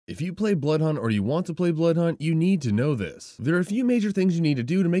If you play Bloodhunt or you want to play Bloodhunt, you need to know this. There are a few major things you need to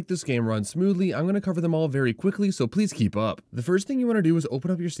do to make this game run smoothly. I'm going to cover them all very quickly, so please keep up. The first thing you want to do is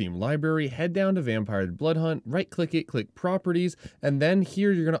open up your Steam library, head down to Vampire Bloodhunt, right click it, click Properties, and then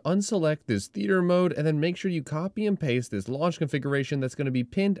here you're going to unselect this theater mode and then make sure you copy and paste this launch configuration that's going to be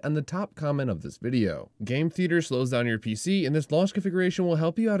pinned on the top comment of this video. Game Theater slows down your PC, and this launch configuration will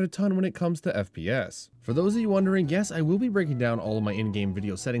help you out a ton when it comes to FPS. For those of you wondering, yes, I will be breaking down all of my in-game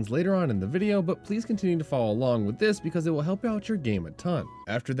video settings later on in the video, but please continue to follow along with this because it will help out your game a ton.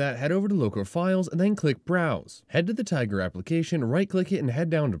 After that, head over to Local Files and then click Browse. Head to the Tiger application, right-click it, and head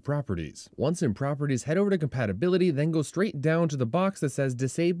down to Properties. Once in Properties, head over to Compatibility, then go straight down to the box that says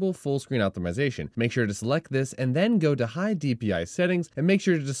Disable Full Screen Optimization. Make sure to select this and then go to High DPI Settings and make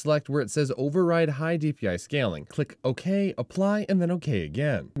sure to select where it says Override High DPI Scaling. Click OK, Apply, and then OK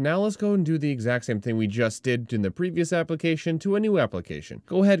again. Now let's go and do the exact same thing we just did in the previous application to a new application.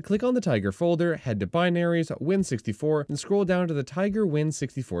 Go ahead, click on the Tiger folder, head to Binaries, Win64, and scroll down to the Tiger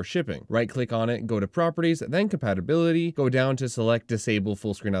Win64 shipping. Right click on it, go to Properties, then Compatibility, go down to select Disable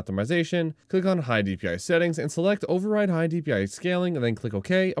Full Screen Optimization, click on High DPI Settings, and select Override High DPI Scaling, and then click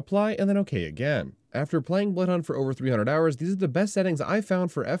OK, Apply, and then OK again. After playing Bloodhunt for over 300 hours, these are the best settings I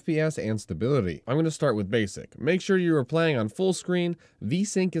found for FPS and stability. I'm going to start with basic. Make sure you are playing on full screen,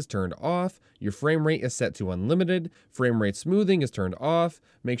 VSync is turned off, your frame rate is set to unlimited, frame rate smoothing is turned off,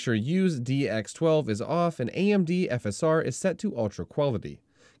 make sure Use DX12 is off, and AMD FSR is set to ultra quality.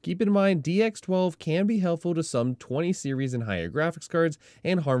 Keep in mind, DX12 can be helpful to some 20 series and higher graphics cards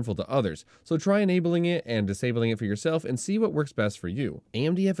and harmful to others, so try enabling it and disabling it for yourself and see what works best for you.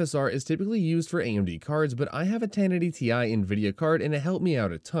 AMD FSR is typically used for AMD cards, but I have a 1080 Ti NVIDIA card and it helped me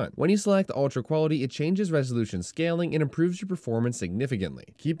out a ton. When you select Ultra Quality, it changes resolution scaling and improves your performance significantly.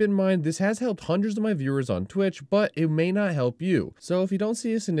 Keep in mind, this has helped hundreds of my viewers on Twitch, but it may not help you, so if you don't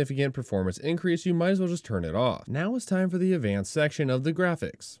see a significant performance increase, you might as well just turn it off. Now it's time for the advanced section of the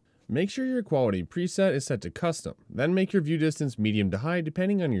graphics. Make sure your quality preset is set to custom, then make your view distance medium to high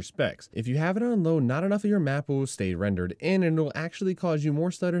depending on your specs. If you have it on low, not enough of your map will stay rendered in and it will actually cause you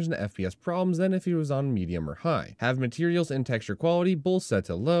more stutters and FPS problems than if it was on medium or high. Have materials and texture quality both set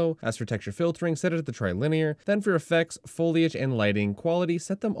to low. As for texture filtering, set it to trilinear. Then for effects, foliage, and lighting quality,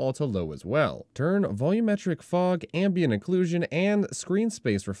 set them all to low as well. Turn volumetric fog, ambient occlusion, and screen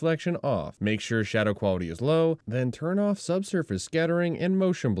space reflection off. Make sure shadow quality is low, then turn off subsurface scattering and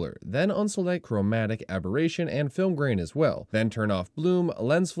motion blur. Then unselect chromatic aberration and film grain as well. Then turn off bloom,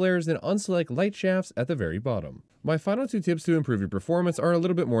 lens flares, and unselect light shafts at the very bottom. My final two tips to improve your performance are a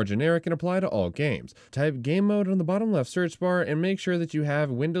little bit more generic and apply to all games. Type game mode on the bottom left search bar and make sure that you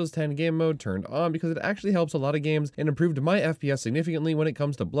have Windows 10 game mode turned on because it actually helps a lot of games and improved my FPS significantly when it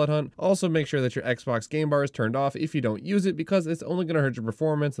comes to Bloodhunt. Also make sure that your Xbox game bar is turned off if you don't use it because it's only going to hurt your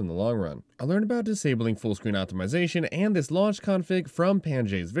performance in the long run. I learned about disabling full screen optimization and this launch config from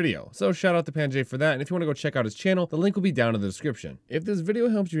Panjay's video, so shout out to Panjay for that, and if you want to go check out his channel, the link will be down in the description. If this video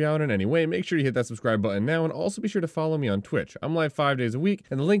helps you out in any way, make sure you hit that subscribe button now and also be sure to follow me on Twitch. I'm live 5 days a week,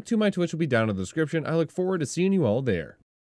 and the link to my Twitch will be down in the description. I look forward to seeing you all there.